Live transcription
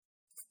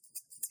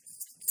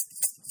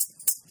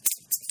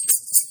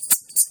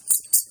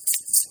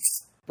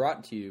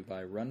Brought to you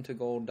by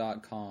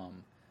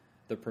runtogold.com,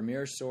 the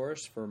premier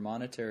source for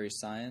monetary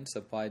science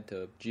applied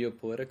to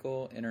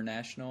geopolitical,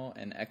 international,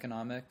 and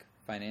economic,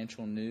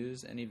 financial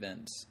news and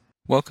events.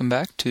 Welcome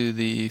back to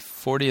the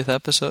 40th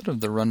episode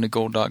of the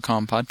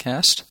runtogold.com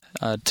podcast.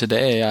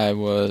 Today I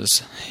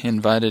was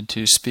invited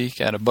to speak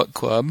at a book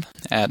club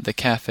at the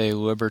Cafe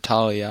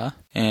Libertalia,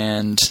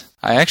 and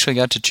I actually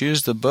got to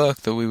choose the book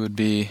that we would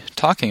be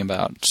talking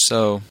about.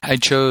 So I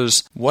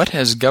chose What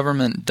Has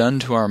Government Done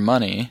to Our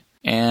Money?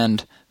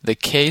 And The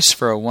Case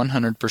for a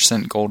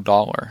 100% Gold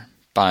Dollar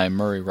by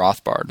Murray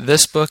Rothbard.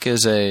 This book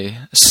is a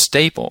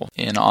staple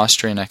in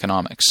Austrian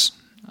economics.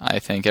 I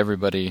think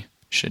everybody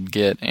should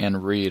get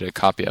and read a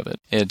copy of it.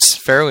 It's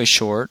fairly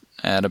short,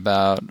 at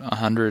about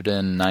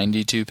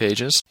 192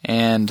 pages,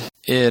 and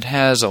it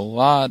has a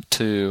lot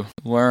to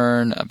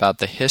learn about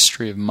the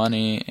history of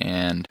money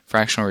and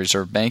fractional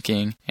reserve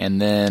banking,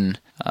 and then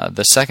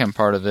the second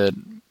part of it,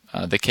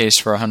 The Case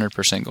for a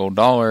 100% Gold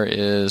Dollar,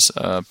 is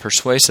a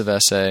persuasive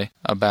essay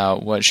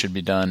about what should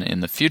be done in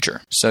the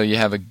future. So you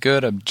have a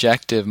good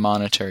objective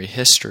monetary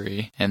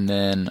history and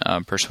then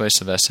a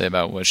persuasive essay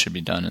about what should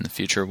be done in the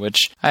future,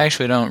 which I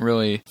actually don't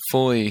really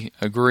fully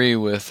agree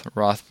with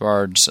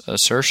Rothbard's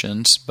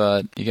assertions,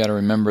 but you got to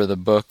remember the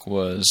book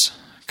was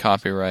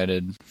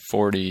copyrighted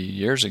 40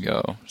 years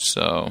ago,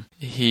 so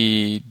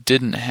he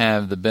didn't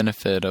have the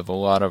benefit of a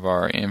lot of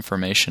our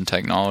information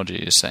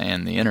technologies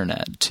and the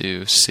internet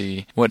to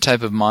see what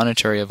type of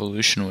monetary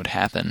evolution would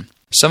happen.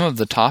 Some of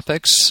the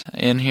topics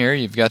in here,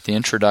 you've got the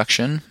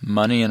introduction,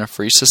 Money in a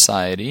Free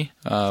Society,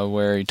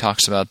 where he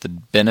talks about the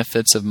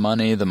benefits of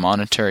money, the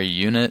monetary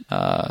unit.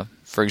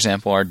 For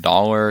example, our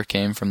dollar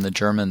came from the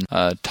German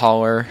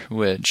Thaler,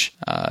 which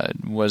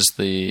was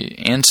the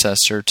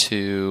ancestor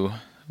to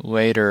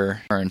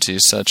later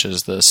currencies such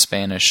as the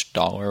Spanish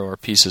dollar or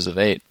pieces of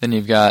 8. Then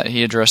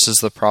he addresses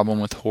the problem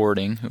with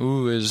hoarding.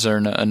 Is there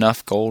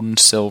enough gold and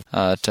silver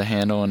to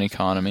handle an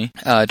economy?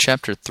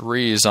 Chapter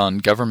 3 is on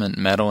government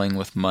meddling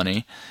with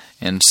money,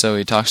 and so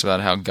he talks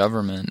about how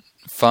government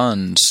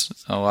funds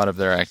a lot of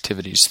their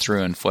activities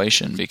through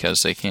inflation because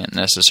they can't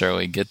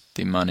necessarily get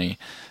the money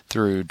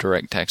through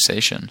direct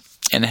taxation,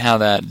 and how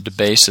that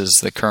debases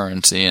the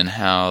currency and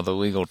how the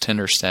legal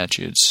tender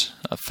statutes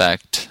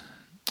affect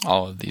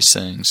all of these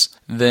things.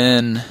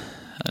 Then,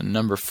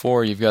 number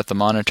 4, you've got the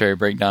monetary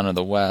breakdown of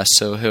the West.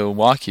 So he'll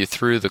walk you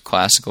through the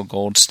classical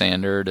gold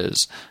standard as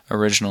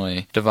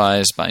originally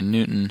devised by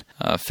Newton,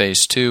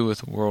 phase 2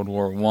 with World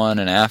War I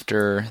and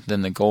after,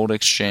 then the gold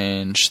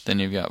exchange, then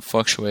you've got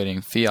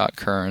fluctuating fiat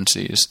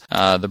currencies,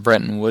 the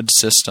Bretton Woods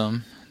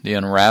system, the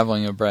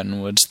unraveling of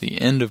Bretton Woods,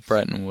 the end of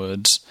Bretton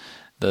Woods,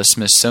 the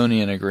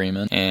Smithsonian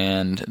Agreement,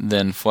 and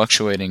then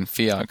fluctuating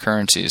fiat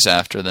currencies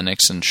after the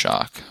Nixon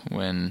shock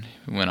when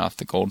we went off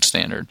the gold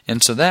standard.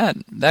 And so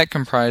that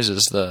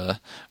comprises the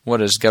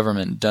what has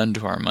government done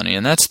to our money,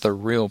 and that's the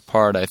real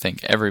part I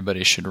think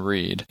everybody should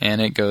read,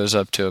 and it goes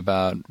up to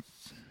about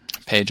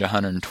page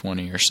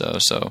 120 or so.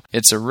 So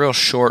it's a real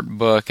short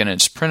book, and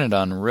it's printed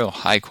on real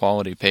high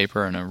quality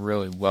paper and a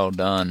really well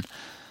done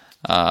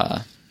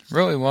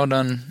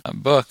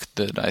book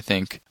that I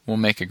think will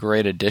make a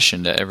great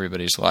addition to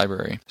everybody's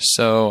library.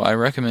 So I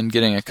recommend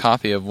getting a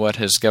copy of What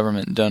Has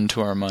Government Done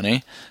to Our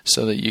Money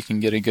so that you can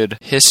get a good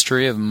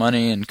history of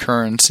money and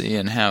currency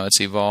and how it's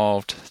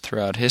evolved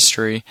throughout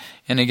history,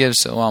 and it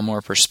gives a lot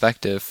more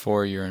perspective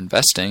for your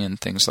investing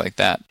and things like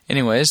that.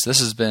 Anyways, this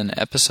has been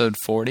episode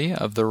 40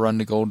 of the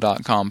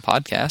runtogold.com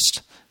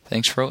podcast.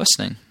 Thanks for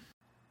listening.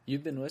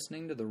 You've been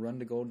listening to the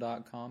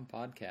runtogold.com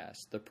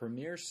podcast, the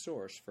premier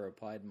source for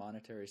applied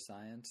monetary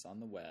science on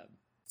the web.